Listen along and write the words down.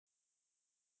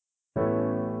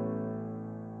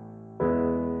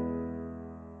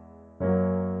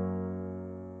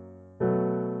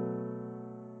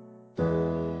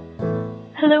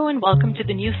Hello and welcome to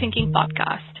the New Thinking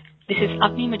Podcast. This is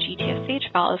Avni Majidya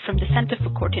Sejpal from the Center for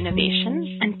Court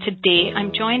Innovation, and today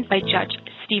I'm joined by Judge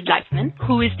Steve Leifman,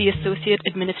 who is the Associate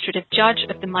Administrative Judge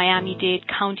of the Miami-Dade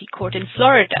County Court in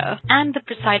Florida and the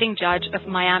presiding judge of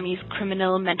Miami's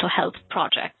Criminal Mental Health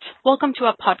Project. Welcome to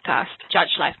our podcast,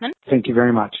 Judge Leifman. Thank you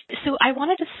very much. So I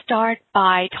wanted to start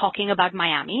by talking about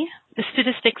Miami. The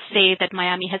statistics say that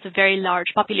Miami has a very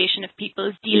large population of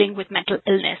people dealing with mental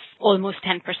illness, almost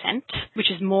 10%,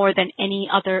 which is more than any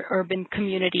other urban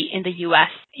community in the U.S.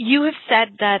 You have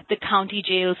said that the county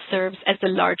jail serves as the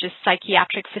largest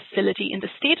psychiatric facility in the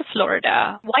state of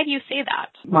Florida. Why do you say that?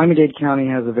 Miami-Dade County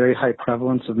has a very high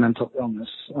prevalence of mental illness,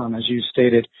 as you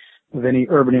stated, of any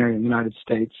urban area in the United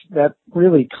States. That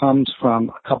really comes from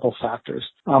a couple factors.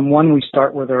 One, we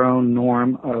start with our own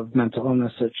norm of mental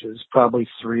illness, which is probably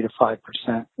 3 to 5%.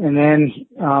 And then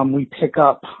we pick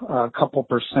up a couple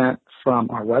percent from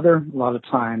our weather. A lot of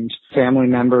times family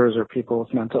members or people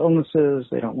with mental illnesses,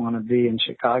 they don't want to be in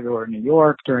Chicago or New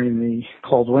York during the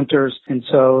cold winters. And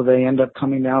so they end up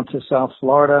coming down to South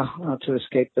Florida to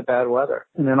escape the bad weather.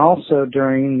 And then also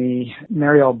during the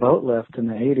Mariel boat lift in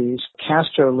the 80s,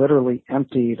 Castro literally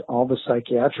emptied all the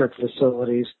psychiatric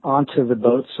facilities onto the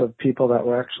boats of people that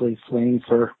were actually fleeing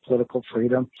for political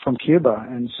freedom from Cuba.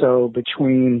 And so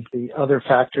between the other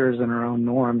factors and our own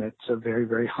norm, it's a very,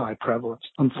 very high prevalence.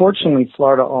 Unfortunately,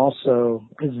 Florida also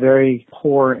is very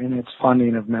poor in its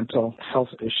funding of mental health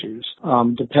issues.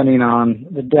 Depending on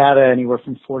the data, anywhere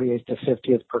from 48th to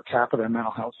 50th per capita in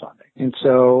mental health funding. And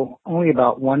so only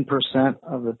about 1%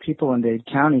 of the people in Dade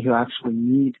County who actually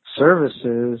need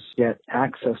services get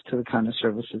access to the kind of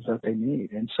services that they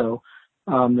need. And so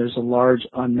there's a large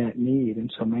unmet need. And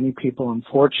so many people,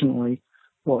 unfortunately,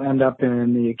 will end up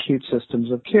in the acute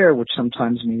systems of care, which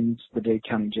sometimes means the Dade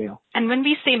County Jail. And when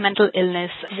we say mental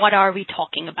illness, what are we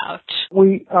talking about?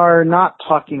 We are not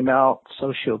talking about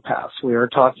sociopaths. We are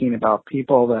talking about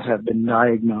people that have been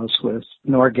diagnosed with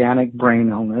an organic brain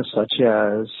illness, such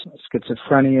as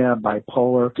schizophrenia,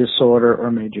 bipolar disorder, or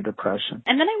major depression.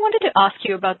 And then I wanted to ask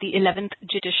you about the 11th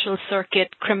Judicial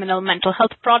Circuit Criminal Mental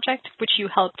Health Project, which you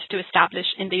helped to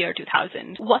establish in the year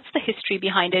 2000. What's the history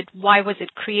behind it? Why was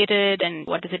it created, and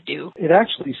what does it do? It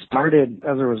actually started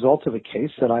as a result of a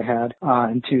case that I had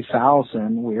in 2000,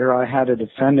 where I had a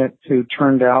defendant who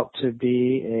turned out to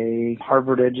be a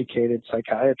Harvard-educated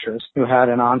psychiatrist who had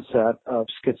an onset of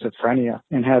schizophrenia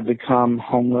and had become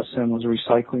homeless and was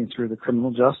recycling through the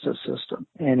criminal justice system.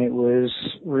 And it was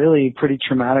really pretty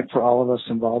traumatic for all of us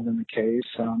involved in the case.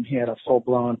 He had a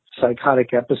full-blown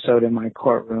psychotic episode in my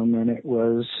courtroom, and it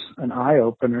was an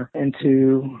eye-opener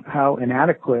into how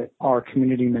inadequate our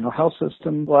community mental health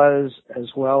system was,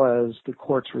 as well as the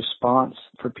court's response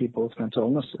for people with mental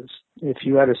illnesses. If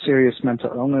you had a serious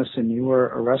mental illness and you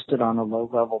were arrested on a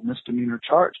low-level misdemeanor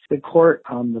charge, the court,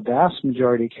 the vast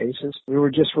majority of cases, we were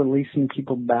just releasing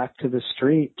people back to the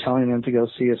street, telling them to go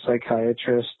see a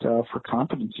psychiatrist for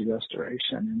competency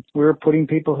restoration. And we were putting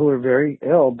people who were very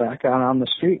ill back out on the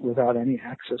street without any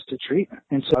access to treatment.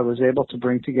 And so I was able to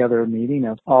bring together a meeting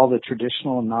of all the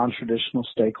traditional and non-traditional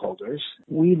stakeholders.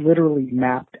 We literally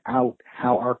mapped out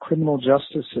how our criminal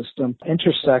justice system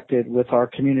intersected with our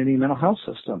community mental health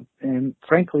system. And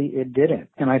frankly, it didn't.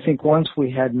 And I think once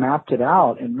we had mapped it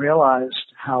out and realized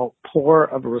how poor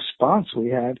of a response we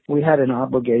had an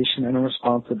obligation and a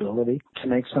responsibility to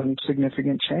make some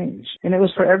significant change. And it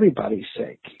was for everybody's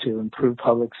sake, to improve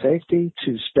public safety,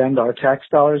 to spend our tax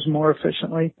dollars more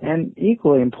efficiently, and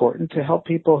equally important, to help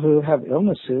people who have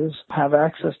illnesses have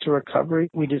access to recovery.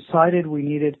 We decided we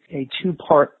needed a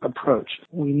two-part approach.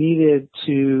 We needed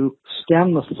to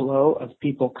stem the flow of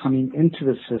people coming into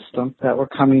the system that were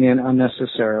coming in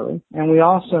unnecessarily. And we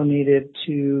also needed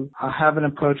to have an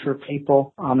approach for people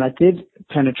that did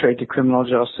penetrate the criminal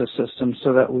justice system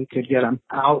so that we could get them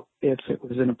out if it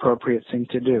was an appropriate thing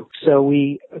to do. So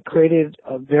we created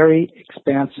a very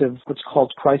expansive, what's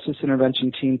called Crisis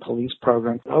Intervention Team Police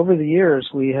Program. Over the years,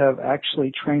 we have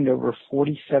actually trained over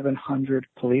 4,700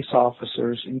 police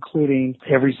officers, including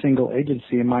every single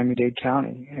agency in Miami-Dade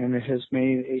County, and it has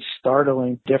made a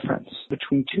startling difference.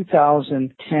 Between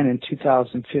 2010 and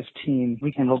 2015,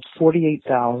 we handled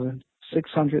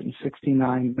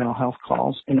 48,669 mental health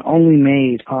calls and only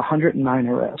made 109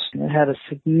 arrests. And it had a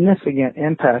significant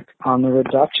impact on the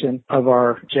reduction of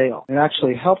our jail. It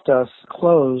actually helped us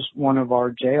close one of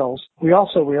our jails. We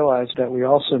also realized that we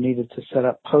also needed to set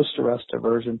up post-arrest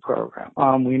diversion program.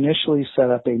 We initially set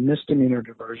up a misdemeanor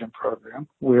diversion program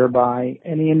whereby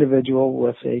any individual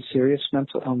with a serious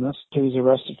mental illness who is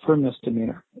arrested for a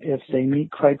misdemeanor, if they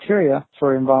meet criteria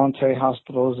for involuntary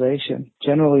hospitalization,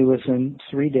 generally within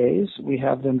 3 days we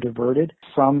have them diverted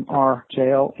from our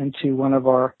jail into one of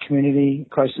our community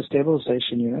crisis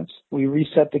stabilization units. We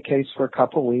reset the case for a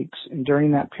couple weeks, and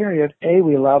during that period,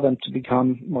 we allow them to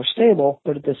become more stable,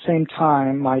 but at the same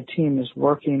time, my team is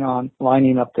working on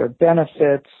lining up their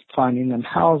benefits, finding them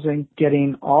housing,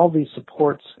 getting all these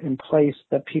supports in place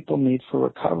that people need for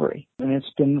recovery. And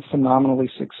it's been phenomenally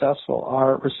successful.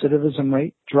 Our recidivism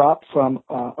rate dropped from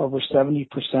over 70%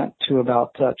 to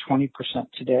about 20%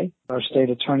 today. Our state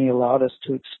attorney allowed us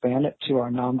to expand it to our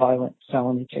nonviolent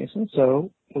felony cases.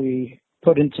 So we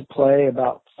put into play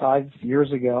about 5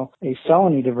 years ago a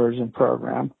felony diversion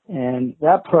program, and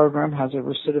that program has a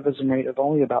recidivism rate of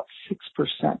only about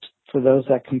 6% for those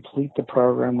that complete the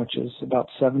program, which is about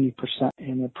 70%.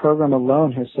 And the program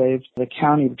alone has saved the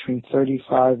county between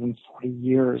 35 and 40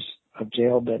 years of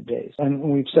jail bed days. And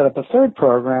we've set up a third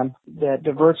program that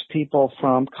diverts people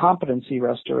from competency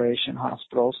restoration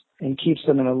hospitals and keeps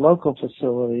them in a local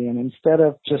facility. And instead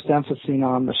of just emphasizing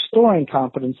on restoring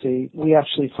competency, we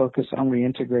actually focus on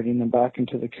reintegrating them back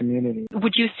into the community.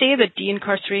 Would you say that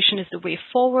de-incarceration is the way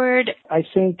forward? I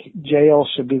think jail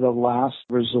should be the last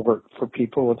resort for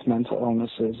people with mental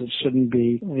illnesses. It shouldn't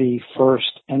be the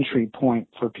first entry point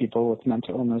for people with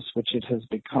mental illness, which it has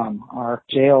become. Our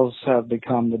jails have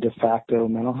become the de facto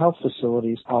mental health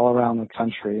facilities all around the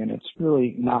country, and it's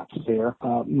really not fair.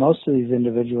 Most of these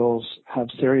individuals have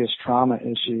serious trauma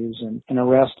issues, and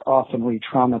arrest often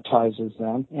re-traumatizes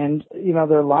them. And,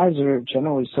 their lives are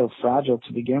generally so fragile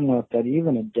to begin with that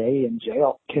even a day in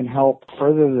jail can help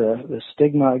further the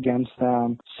stigma against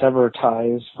them, sever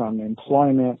ties from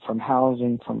employment, from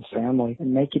housing, from family,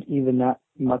 and make it even that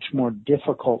much more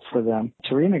difficult for them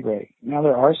to reintegrate. Now,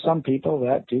 there are some people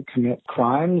that do commit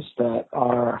crimes that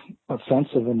are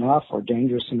offensive enough or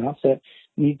dangerous enough that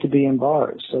need to be in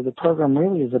bars. So the program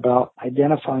really is about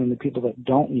identifying the people that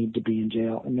don't need to be in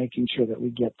jail and making sure that we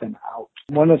get them out.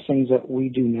 One of the things that we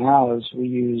do now is we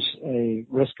use a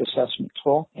risk assessment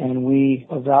tool, and we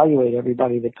evaluate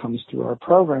everybody that comes through our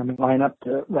program and line up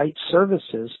the right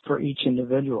services for each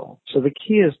individual. So the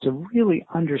key is to really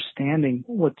understanding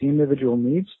what the individual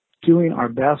needs, doing our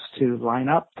best to line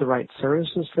up the right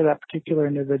services for that particular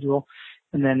individual,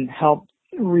 and then help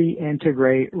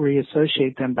reintegrate,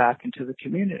 reassociate them back into the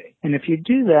community. And if you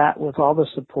do that with all the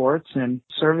supports and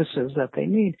services that they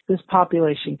need, this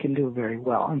population can do very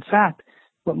well. In fact,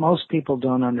 what most people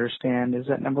don't understand is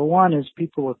that, number one, is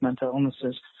people with mental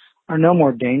illnesses are no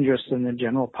more dangerous than the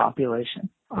general population.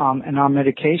 And on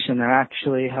medication, they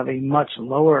actually have a much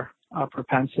lower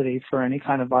propensity for any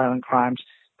kind of violent crimes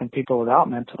than people without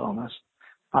mental illness.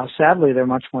 Sadly, they're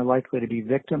much more likely to be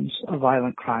victims of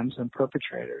violent crimes than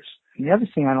perpetrators. And the other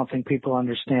thing I don't think people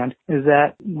understand is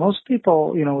that most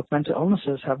people, with mental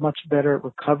illnesses have much better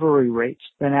recovery rates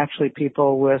than actually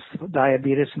people with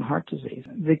diabetes and heart disease.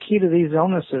 The key to these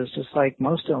illnesses, just like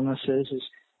most illnesses, is,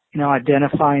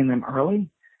 identifying them early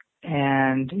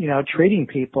and, treating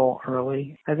people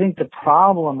early. I think the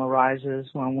problem arises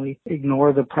when we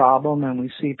ignore the problem and we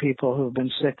see people who have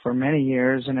been sick for many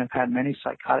years and have had many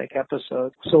psychotic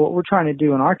episodes. So what we're trying to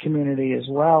do in our community as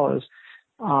well is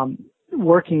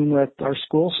working with our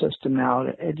school system now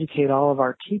to educate all of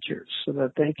our teachers so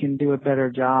that they can do a better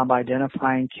job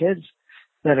identifying kids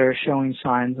that are showing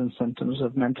signs and symptoms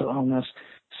of mental illness,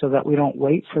 so that we don't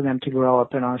wait for them to grow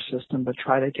up in our system, but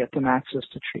try to get them access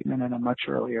to treatment at a much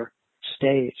earlier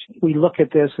stage. We look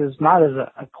at this as not as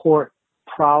a court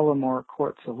problem or a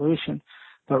court solution,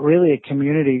 but really a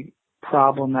community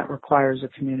problem that requires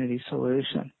a community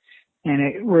solution. And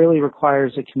it really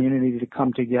requires a community to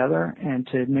come together and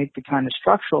to make the kind of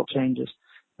structural changes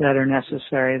that are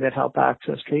necessary that help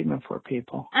access treatment for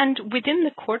people. And within the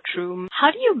courtroom,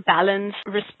 how do you balance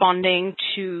responding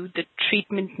to the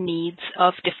treatment needs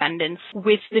of defendants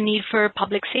with the need for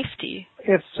public safety?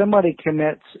 If somebody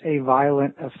commits a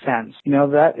violent offense,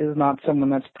 that is not someone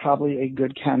that's probably a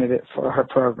good candidate for our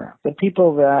program. The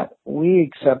people that we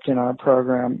accept in our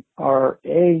program are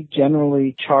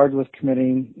generally charged with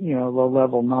committing,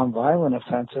 low-level nonviolent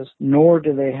offenses, nor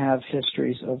do they have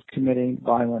histories of committing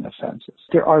violent offenses.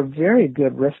 There are very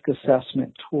good risk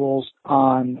assessment tools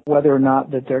on whether or not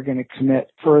that they're going to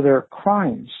commit further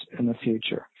crimes in the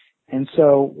future. And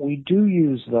so we do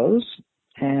use those.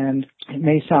 And it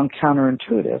may sound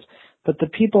counterintuitive, but the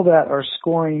people that are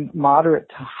scoring moderate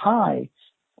to high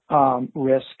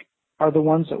risk are the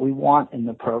ones that we want in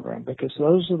the program, because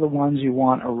those are the ones you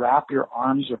want to wrap your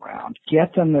arms around,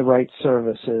 get them the right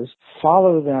services,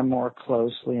 follow them more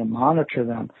closely, and monitor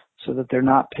them so that they're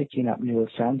not picking up new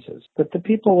offenses. But the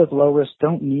people with low risk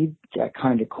don't need that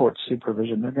kind of court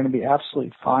supervision. They're going to be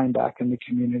absolutely fine back in the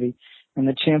community, and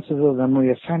the chances of them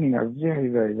reoffending are very,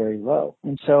 very, very low.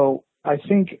 And so I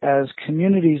think as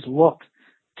communities look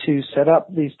to set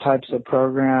up these types of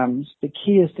programs, the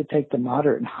key is to take the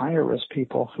moderate and higher risk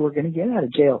people who are going to get out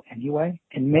of jail anyway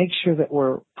and make sure that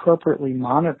we're appropriately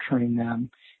monitoring them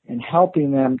and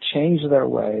helping them change their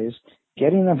ways,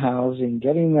 getting them housing,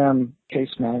 getting them case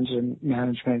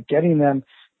management, getting them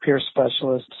peer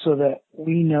specialists so that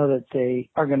we know that they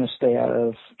are going to stay out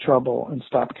of trouble and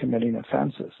stop committing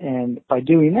offenses. And by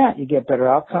doing that, you get better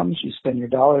outcomes, you spend your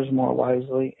dollars more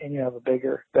wisely, and you have a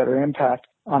better impact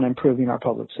on improving our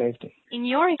public safety. In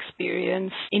your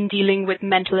experience in dealing with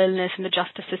mental illness in the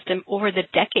justice system over the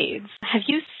decades, have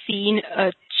you seen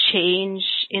a change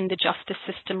in the justice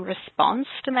system response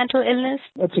to mental illness?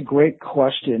 That's a great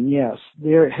question. Yes,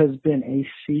 there has been a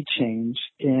sea change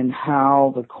in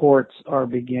how the courts are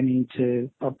beginning to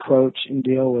approach and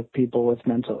deal with people with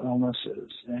mental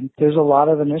illnesses. And there's a lot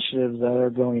of initiatives that are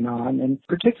going on, and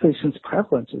particularly since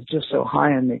prevalence is just so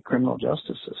high in the criminal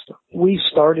justice system. We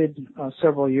started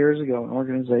several years ago an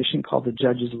organization called the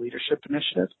Judges Leadership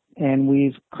Initiative, and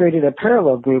we've created a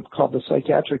parallel group called the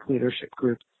Psychiatric Leadership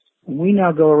Group. We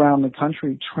now go around the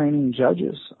country training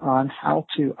judges on how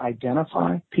to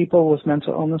identify people with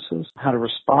mental illnesses, how to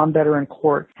respond better in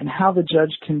court, and how the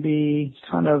judge can be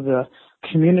kind of the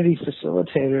community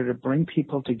facilitator to bring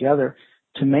people together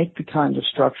to make the kind of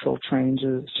structural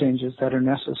changes that are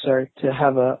necessary to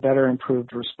have a better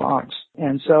improved response.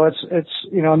 And so it's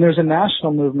and there's a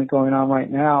national movement going on right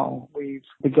now. We've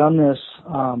begun this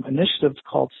initiative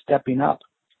called Stepping Up.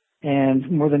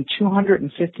 And more than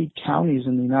 250 counties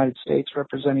in the United States,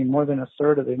 representing more than a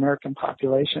third of the American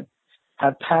population,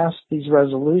 have passed these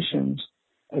resolutions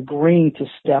agreeing to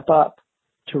step up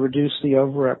to reduce the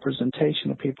overrepresentation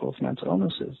of people with mental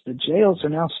illnesses. The jails are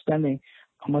now spending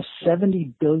almost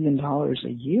 $70 billion a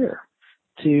year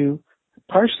to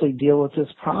partially deal with this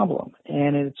problem.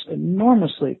 And it's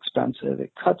enormously expensive.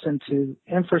 It cuts into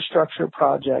infrastructure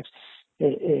projects.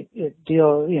 It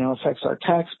affects our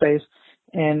tax base.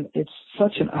 And it's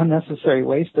such an unnecessary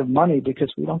waste of money because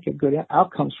we don't get good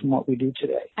outcomes from what we do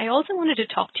today. I also wanted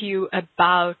to talk to you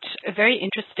about a very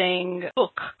interesting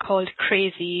book called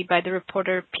Crazy by the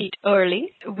reporter Pete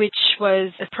Early, which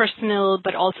was a personal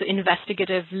but also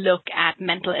investigative look at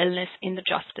mental illness in the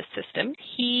justice system.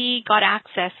 He got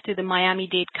access to the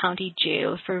Miami-Dade County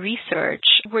Jail for research.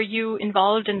 Were you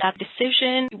involved in that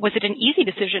decision? Was it an easy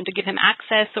decision to give him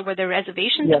access, or were there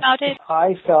reservations about it?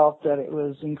 I felt that it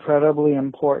was incredibly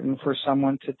important for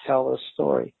someone to tell a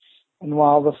story. And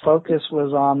while the focus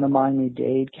was on the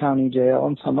Miami-Dade County Jail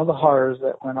and some of the horrors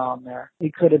that went on there,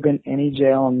 it could have been any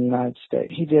jail in the United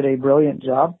States. He did a brilliant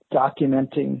job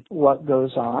documenting what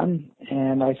goes on,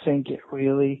 and I think it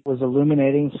really was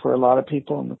illuminating for a lot of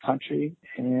people in the country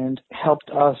and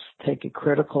helped us take a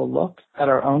critical look at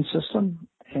our own system.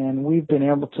 And we've been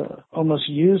able to almost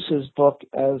use his book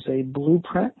as a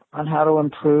blueprint on how to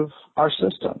improve our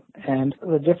system. And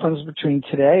the difference between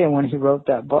today and when he wrote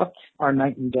that book are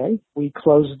night and day. We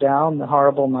closed down the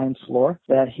horrible 9th floor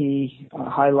that he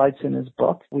highlights in his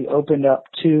book. We opened up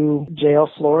 2 jail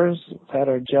floors that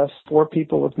are just for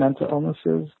people with mental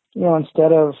illnesses.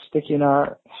 Instead of sticking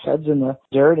our heads in the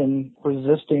dirt and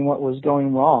resisting what was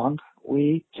going wrong,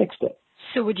 we fixed it.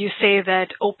 So would you say that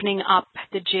opening up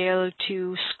the jail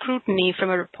to scrutiny from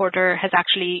a reporter has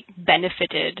actually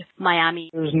benefited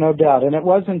Miami? There's no doubt. And it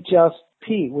wasn't just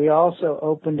Pete. We also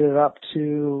opened it up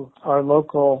to our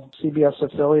local CBS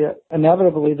affiliate.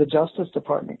 Inevitably, the Justice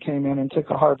Department came in and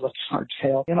took a hard look at our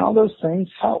jail. And all those things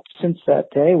helped. Since that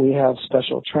day, we have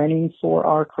special training for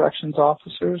our corrections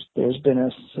officers. There's been a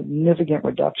significant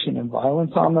reduction in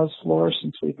violence on those floors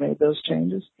since we've made those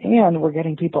changes. And we're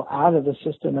getting people out of the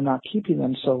system and not keeping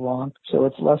them so long. So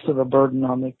it's less of a burden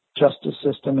on the justice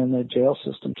system and the jail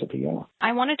system to begin with.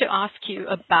 I wanted to ask you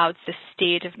about the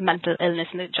state of mental illness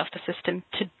in the justice system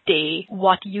today,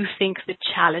 what you think the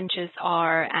challenges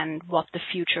are and what the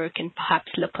future can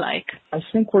perhaps look like. I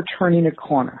think we're turning a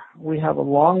corner. We have a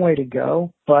long way to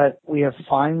go, but we have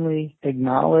finally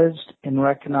acknowledged and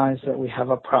recognized that we have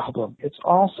a problem. It's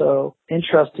also,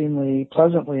 interestingly,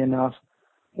 pleasantly enough,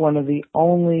 one of the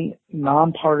only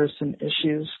nonpartisan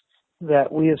issues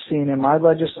that we have seen in my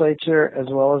legislature as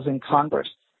well as in Congress.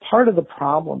 Part of the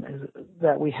problem is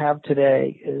that we have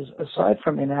today is, aside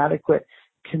from inadequate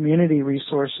community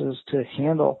resources to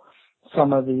handle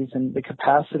some of these and the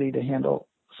capacity to handle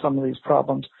some of these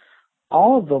problems,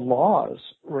 all of the laws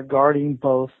regarding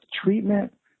both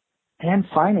treatment and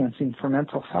financing for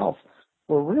mental health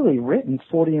were really written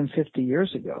 40 and 50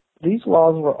 years ago. These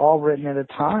laws were all written at a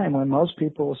time when most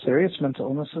people with serious mental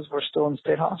illnesses were still in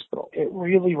state hospital. It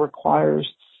really requires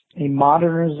a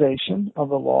modernization of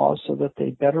the laws so that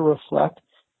they better reflect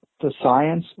the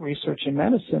science, research, and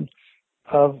medicine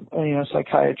of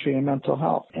psychiatry and mental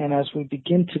health. And as we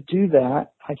begin to do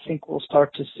that, I think we'll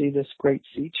start to see this great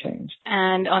sea change.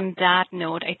 And on that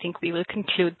note, I think we will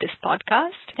conclude this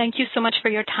podcast. Thank you so much for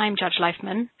your time, Judge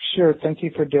Leifman. Sure. Thank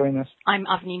you for doing this. I'm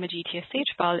Avni Majidhya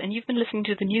Sejpal, and you've been listening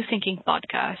to the New Thinking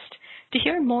Podcast. To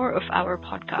hear more of our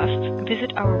podcasts,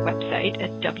 visit our website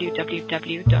at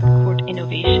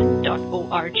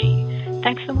www.courtinnovation.org.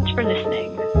 Thanks so much for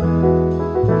listening.